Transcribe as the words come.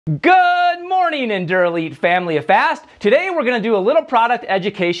Good morning, EndurElite family of fast. Today we're going to do a little product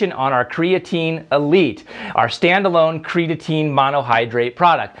education on our Creatine Elite, our standalone creatine monohydrate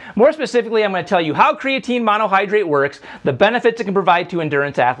product. More specifically, I'm going to tell you how creatine monohydrate works, the benefits it can provide to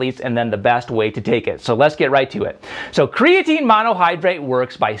endurance athletes, and then the best way to take it. So let's get right to it. So creatine monohydrate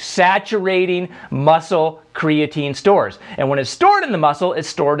works by saturating muscle creatine stores. And when it's stored in the muscle, it's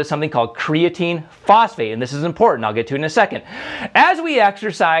stored as something called creatine phosphate. And this is important. I'll get to it in a second. As we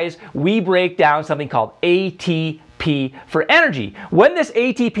exercise, we break down something called ATP for energy. When this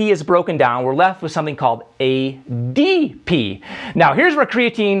ATP is broken down, we're left with something called ADP. Now, here's where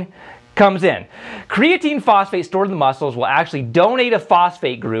creatine comes in. Creatine phosphate stored in the muscles will actually donate a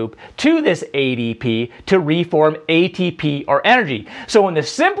phosphate group to this ADP to reform ATP or energy. So in the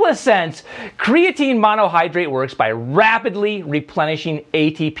simplest sense, creatine monohydrate works by rapidly replenishing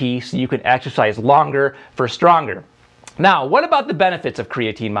ATP so you can exercise longer for stronger. Now, what about the benefits of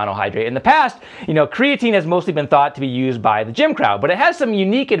creatine monohydrate? In the past, creatine has mostly been thought to be used by the gym crowd, but it has some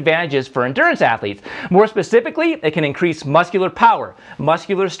unique advantages for endurance athletes. More specifically, it can increase muscular power,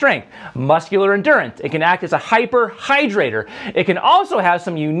 muscular strength, muscular endurance. It can act as a hyperhydrator. It can also have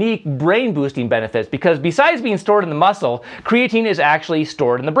some unique brain boosting benefits because besides being stored in the muscle, creatine is actually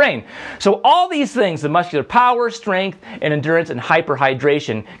stored in the brain. So all these things, the muscular power, strength, and endurance and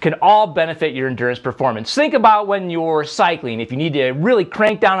hyperhydration, can all benefit your endurance performance. Think about when you're cycling. If you need to really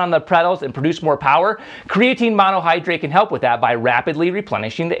crank down on the pedals and produce more power, creatine monohydrate can help with that by rapidly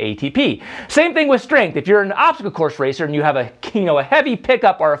replenishing the ATP. Same thing with strength. If you're an obstacle course racer and you have a heavy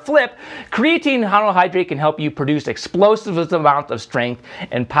pickup or a flip, creatine monohydrate can help you produce explosive amounts of strength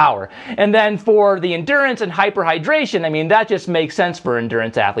and power. And then for the endurance and hyperhydration, that just makes sense for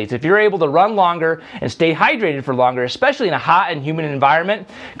endurance athletes. If you're able to run longer and stay hydrated for longer, especially in a hot and humid environment,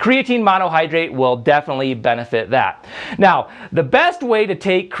 creatine monohydrate will definitely benefit that. Now, the best way to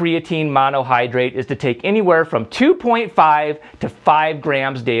take creatine monohydrate is to take anywhere from 2.5 to 5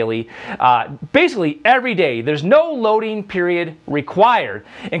 grams daily, basically every day. There's no loading period required.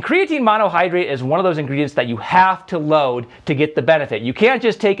 And creatine monohydrate is one of those ingredients that you have to load to get the benefit. You can't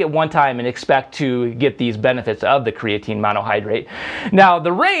just take it one time and expect to get these benefits of the creatine monohydrate. Now,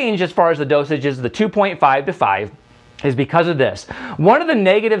 the range as far as the dosage is the 2.5 to 5. Is because of this. One of the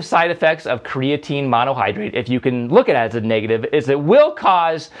negative side effects of creatine monohydrate, if you can look at it as a negative, is it will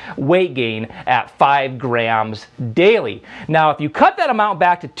cause weight gain at 5 grams daily. Now, if you cut that amount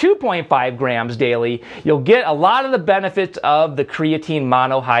back to 2.5 grams daily, you'll get a lot of the benefits of the creatine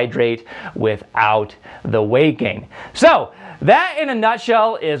monohydrate without the weight gain. So, that in a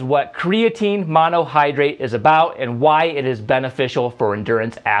nutshell is what creatine monohydrate is about and why it is beneficial for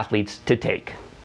endurance athletes to take.